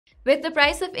With the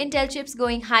price of Intel chips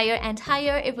going higher and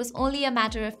higher, it was only a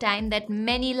matter of time that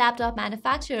many laptop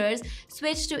manufacturers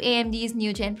switched to AMD's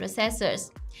new-gen processors.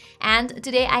 And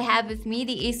today I have with me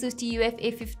the ASUS TUF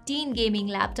A15 gaming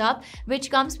laptop,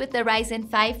 which comes with the Ryzen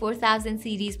 5 4000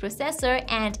 series processor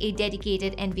and a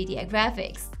dedicated NVIDIA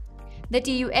graphics. The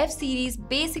TUF series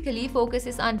basically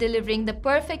focuses on delivering the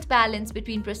perfect balance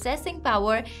between processing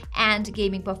power and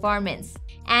gaming performance.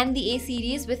 And the A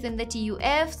series within the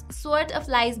TUF sort of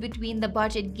lies between the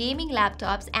budget gaming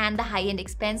laptops and the high-end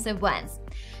expensive ones.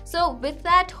 So with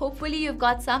that, hopefully you've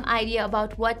got some idea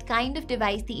about what kind of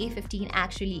device the A15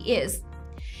 actually is.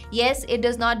 Yes, it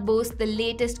does not boast the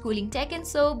latest cooling tech and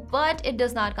so, but it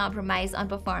does not compromise on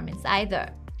performance either.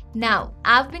 Now,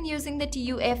 I've been using the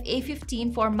TUF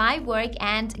A15 for my work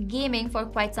and gaming for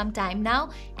quite some time now,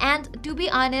 and to be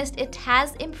honest, it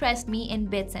has impressed me in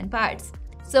bits and parts.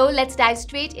 So let's dive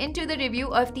straight into the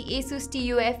review of the ASUS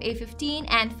TUF A15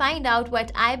 and find out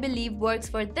what I believe works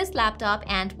for this laptop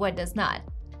and what does not.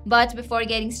 But before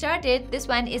getting started, this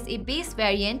one is a base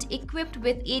variant equipped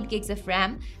with 8 GB of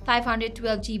RAM,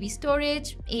 512 GB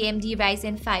storage, AMD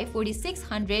Ryzen 5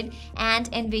 4600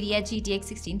 and NVIDIA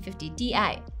GTX 1650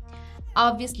 Ti.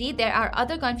 Obviously, there are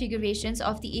other configurations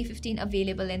of the A15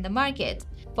 available in the market.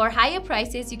 For higher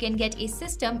prices, you can get a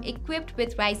system equipped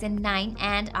with Ryzen 9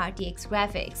 and RTX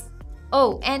graphics.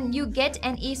 Oh, and you get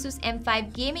an ASUS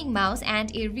M5 gaming mouse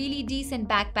and a really decent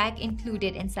backpack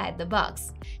included inside the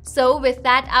box. So with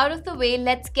that out of the way,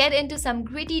 let's get into some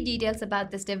gritty details about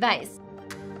this device.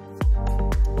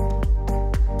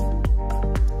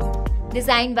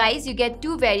 Design-wise, you get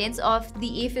two variants of the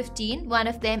A15. One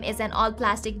of them is an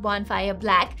all-plastic bonfire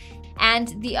black,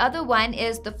 and the other one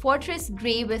is the Fortress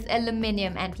Grey with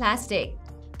aluminum and plastic.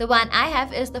 The one I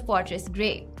have is the Fortress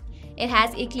Grey. It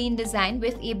has a clean design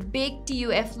with a big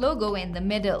TUF logo in the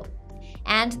middle.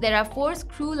 And there are 4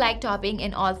 screw-like topping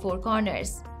in all 4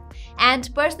 corners. And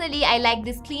personally, I like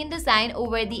this clean design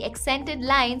over the accented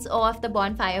lines of the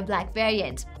bonfire black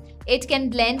variant. It can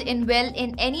blend in well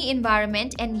in any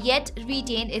environment and yet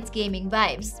retain its gaming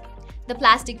vibes. The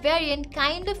plastic variant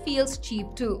kind of feels cheap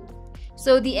too.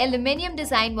 So the aluminium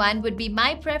design one would be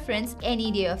my preference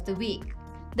any day of the week.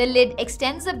 The lid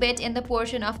extends a bit in the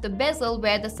portion of the bezel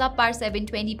where the subpar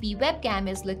 720p webcam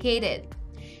is located.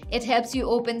 It helps you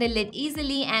open the lid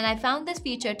easily, and I found this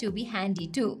feature to be handy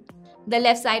too. The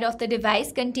left side of the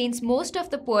device contains most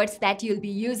of the ports that you'll be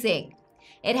using.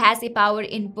 It has a power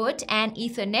input and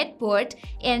Ethernet port,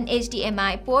 an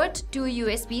HDMI port, 2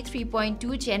 USB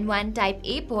 3.2 Gen 1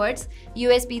 Type-A ports,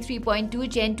 USB 3.2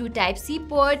 Gen 2 Type-C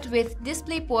port with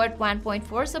DisplayPort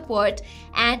 1.4 support,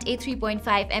 and a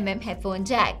 3.5mm headphone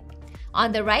jack.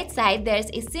 On the right side, there's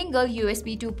a single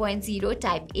USB 2.0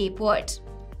 Type-A port.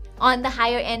 On the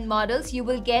higher end models, you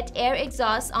will get air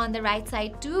exhaust on the right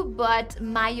side too, but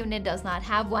my unit does not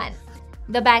have one.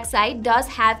 The backside does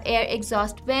have air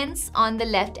exhaust vents on the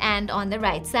left and on the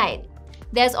right side.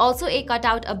 There's also a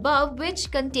cutout above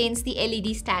which contains the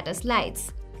LED status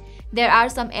lights. There are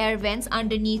some air vents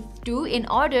underneath too in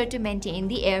order to maintain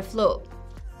the airflow.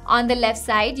 On the left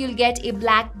side, you'll get a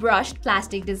black brushed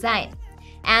plastic design.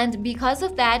 And because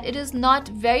of that, it is not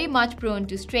very much prone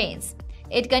to strains.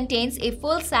 It contains a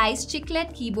full-size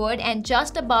chiclet keyboard, and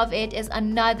just above it is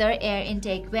another air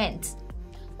intake vent.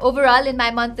 Overall, in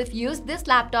my month of use, this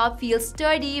laptop feels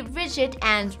sturdy, rigid,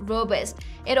 and robust.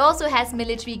 It also has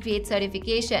military-grade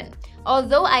certification.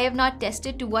 Although I have not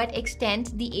tested to what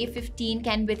extent the A15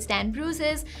 can withstand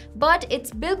bruises, but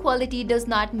its build quality does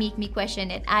not make me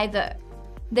question it either.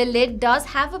 The lid does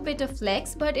have a bit of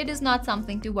flex, but it is not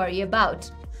something to worry about.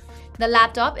 The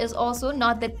laptop is also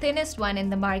not the thinnest one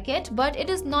in the market, but it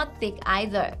is not thick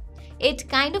either. It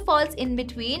kind of falls in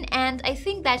between, and I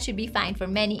think that should be fine for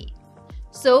many.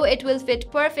 So it will fit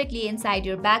perfectly inside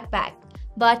your backpack,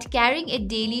 but carrying it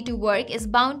daily to work is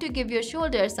bound to give your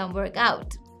shoulders some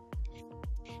workout.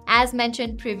 As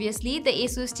mentioned previously, the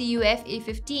ASUS TUF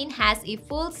A15 has a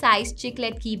full-size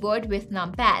chiclet keyboard with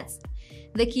numpads.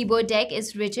 The keyboard deck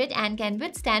is rigid and can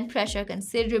withstand pressure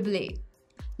considerably.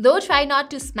 Though try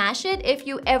not to smash it if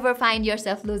you ever find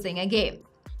yourself losing a game.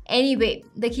 Anyway,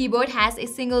 the keyboard has a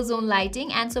single zone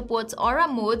lighting and supports aura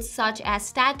modes such as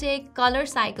static, color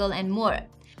cycle, and more.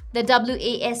 The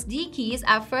WASD keys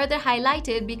are further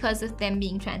highlighted because of them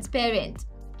being transparent.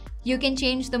 You can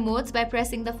change the modes by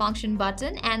pressing the function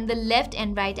button and the left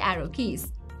and right arrow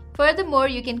keys. Furthermore,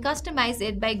 you can customize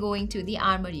it by going to the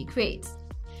Armory crates.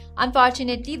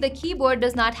 Unfortunately, the keyboard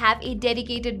does not have a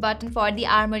dedicated button for the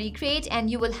Armory crate, and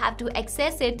you will have to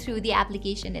access it through the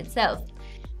application itself.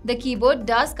 The keyboard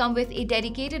does come with a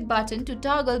dedicated button to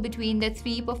toggle between the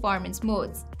 3 performance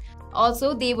modes.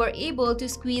 Also, they were able to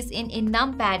squeeze in a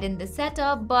numpad in the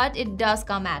setup, but it does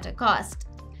come at a cost.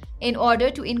 In order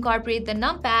to incorporate the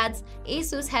numpads,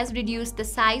 ASUS has reduced the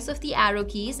size of the arrow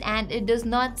keys and it does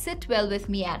not sit well with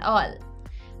me at all.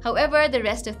 However, the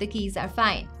rest of the keys are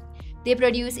fine. They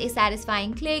produce a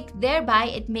satisfying click, thereby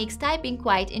it makes typing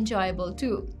quite enjoyable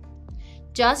too.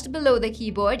 Just below the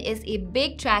keyboard is a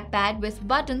big trackpad with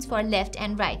buttons for left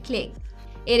and right click.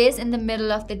 It is in the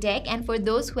middle of the deck, and for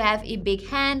those who have a big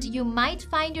hand, you might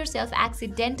find yourself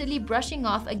accidentally brushing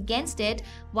off against it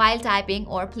while typing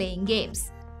or playing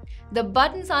games. The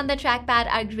buttons on the trackpad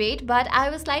are great, but I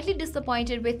was slightly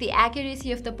disappointed with the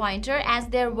accuracy of the pointer, as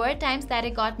there were times that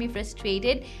it got me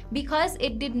frustrated because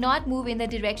it did not move in the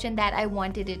direction that I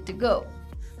wanted it to go.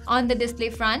 On the display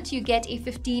front, you get a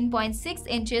 15.6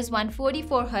 inches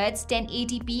 144Hz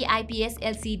 1080p IPS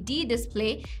LCD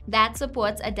display that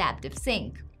supports adaptive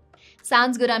sync.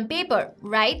 Sounds good on paper,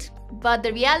 right? But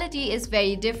the reality is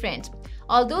very different.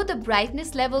 Although the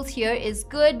brightness levels here is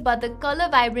good, but the color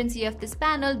vibrancy of this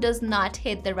panel does not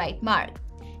hit the right mark.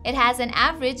 It has an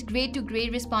average gray-to-gray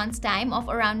response time of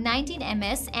around 19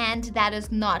 ms, and that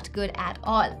is not good at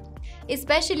all.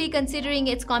 Especially considering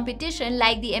its competition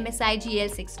like the MSI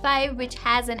GL65, which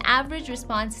has an average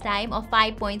response time of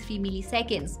 5.3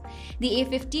 milliseconds. The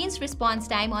A15's response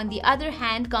time, on the other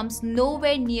hand, comes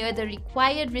nowhere near the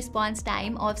required response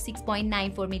time of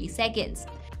 6.94 milliseconds.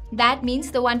 That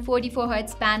means the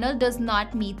 144Hz panel does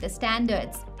not meet the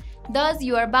standards. Thus,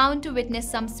 you are bound to witness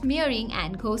some smearing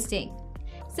and ghosting.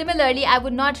 Similarly, I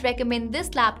would not recommend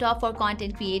this laptop for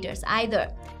content creators either.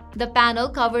 The panel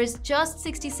covers just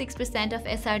 66% of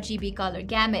sRGB color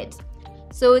gamut.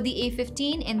 So the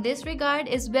A15 in this regard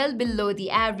is well below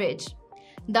the average.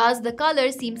 Thus, the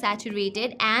colors seem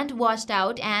saturated and washed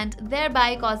out, and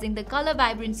thereby causing the color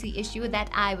vibrancy issue that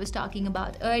I was talking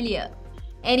about earlier.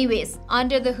 Anyways,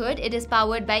 under the hood, it is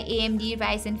powered by AMD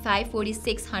Ryzen 5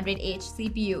 4600H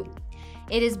CPU.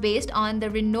 It is based on the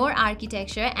Renoir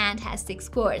architecture and has 6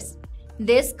 cores.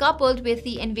 This, coupled with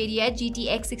the NVIDIA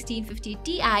GTX 1650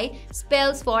 Ti,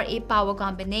 spells for a power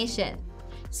combination.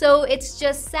 So it's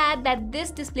just sad that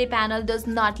this display panel does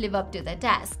not live up to the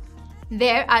task.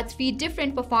 There are 3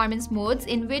 different performance modes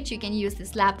in which you can use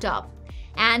this laptop,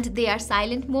 and they are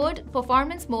silent mode,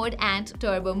 performance mode, and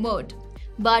turbo mode.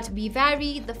 But be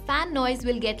wary, the fan noise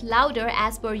will get louder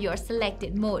as per your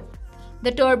selected mode.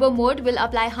 The turbo mode will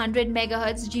apply 100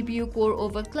 MHz GPU core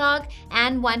overclock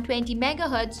and 120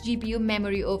 MHz GPU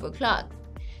memory overclock.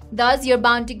 Thus, you're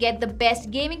bound to get the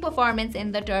best gaming performance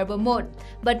in the turbo mode.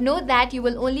 But note that you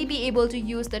will only be able to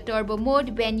use the turbo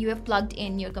mode when you have plugged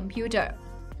in your computer.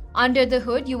 Under the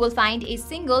hood, you will find a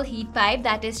single heat pipe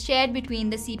that is shared between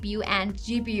the CPU and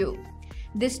GPU.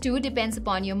 This too depends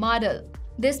upon your model.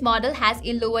 This model has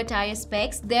a lower tire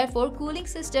specs, therefore cooling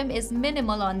system is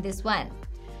minimal on this one.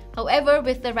 However,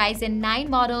 with the Ryzen 9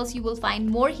 models, you will find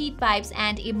more heat pipes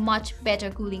and a much better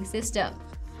cooling system.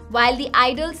 While the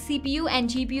idle CPU and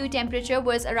GPU temperature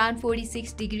was around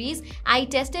 46 degrees, I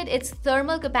tested its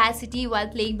thermal capacity while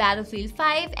playing Battlefield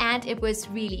 5 and it was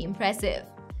really impressive.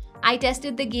 I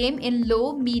tested the game in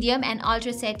low, medium and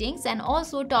ultra settings and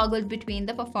also toggled between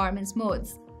the performance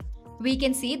modes. We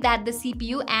can see that the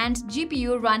CPU and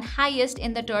GPU run highest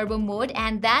in the turbo mode,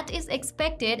 and that is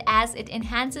expected as it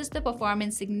enhances the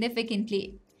performance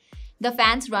significantly. The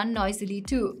fans run noisily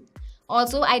too.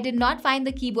 Also, I did not find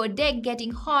the keyboard deck getting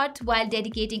hot while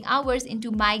dedicating hours into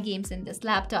my games in this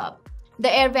laptop.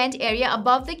 The air vent area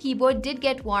above the keyboard did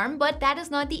get warm, but that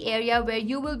is not the area where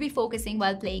you will be focusing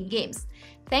while playing games.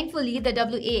 Thankfully, the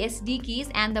WASD keys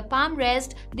and the palm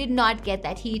rest did not get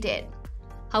that heated.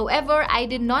 However, I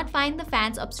did not find the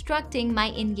fans obstructing my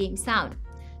in-game sound.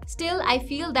 Still, I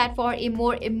feel that for a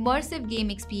more immersive game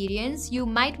experience, you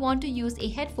might want to use a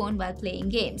headphone while playing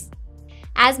games.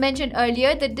 As mentioned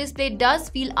earlier, the display does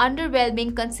feel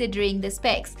underwhelming considering the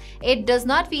specs. It does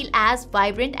not feel as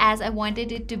vibrant as I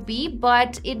wanted it to be,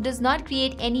 but it does not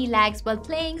create any lags while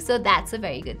playing, so that's a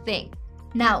very good thing.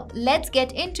 Now, let's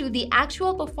get into the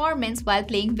actual performance while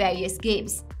playing various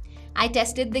games. I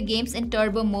tested the games in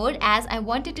turbo mode as I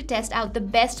wanted to test out the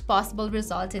best possible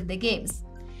result in the games.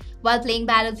 While playing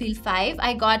Battlefield 5,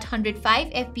 I got 105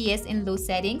 FPS in low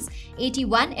settings,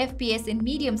 81 FPS in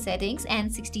medium settings,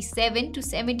 and 67 to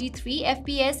 73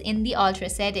 FPS in the ultra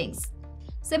settings.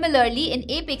 Similarly, in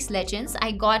Apex Legends,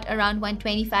 I got around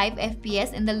 125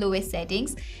 FPS in the lowest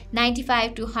settings,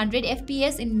 95 to 100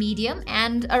 FPS in medium,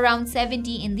 and around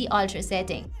 70 in the ultra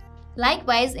setting.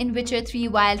 Likewise, in Witcher 3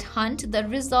 Wild Hunt, the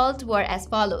results were as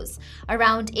follows: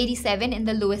 around 87 in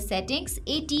the lowest settings,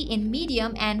 80 in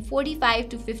medium, and 45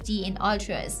 to 50 in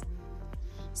ultras.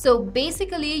 So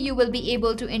basically, you will be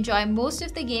able to enjoy most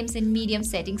of the games in medium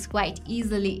settings quite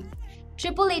easily.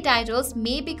 AAA titles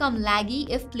may become laggy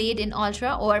if played in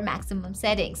ultra or maximum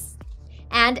settings.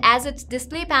 And as its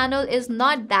display panel is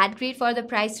not that great for the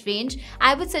price range,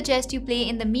 I would suggest you play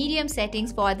in the medium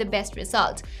settings for the best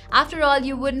result. After all,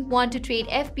 you wouldn't want to trade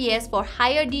FPS for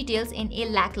higher details in a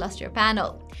lackluster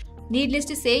panel. Needless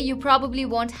to say, you probably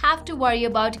won't have to worry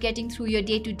about getting through your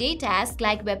day-to-day tasks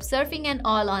like web surfing and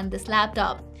all on this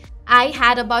laptop. I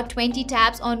had about 20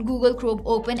 tabs on Google Chrome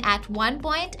open at one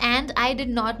point and I did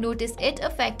not notice it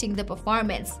affecting the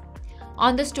performance.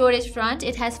 On the storage front,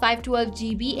 it has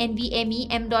 512GB NVMe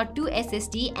M.2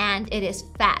 SSD and it is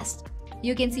fast.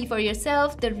 You can see for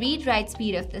yourself the read-write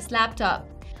speed of this laptop.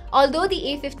 Although the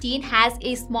A15 has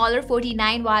a smaller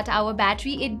 49 watt-hour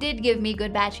battery, it did give me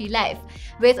good battery life.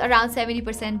 With around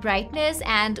 70% brightness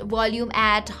and volume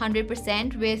at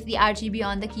 100% with the RGB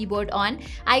on the keyboard on,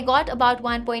 I got about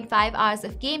 1.5 hours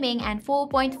of gaming and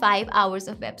 4.5 hours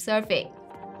of web surfing.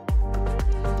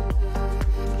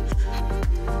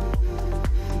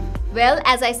 Well,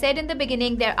 as I said in the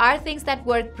beginning, there are things that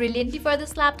work brilliantly for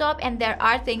this laptop and there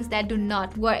are things that do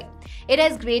not work. It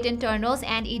has great internals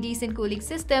and a decent cooling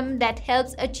system that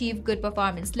helps achieve good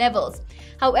performance levels.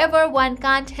 However, one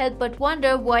can't help but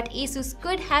wonder what ASUS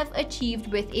could have achieved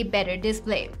with a better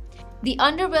display. The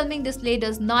underwhelming display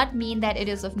does not mean that it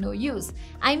is of no use.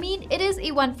 I mean, it is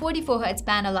a 144Hz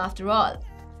panel after all.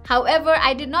 However,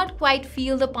 I did not quite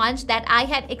feel the punch that I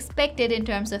had expected in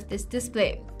terms of this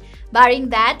display. Barring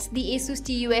that, the ASUS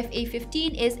TUF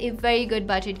A15 is a very good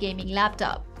budget gaming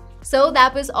laptop. So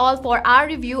that was all for our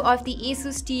review of the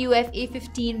ASUS TUF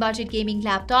A15 budget gaming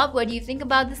laptop. What do you think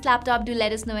about this laptop? Do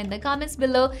let us know in the comments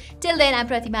below. Till then, I'm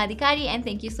Pratima Adhikari and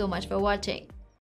thank you so much for watching.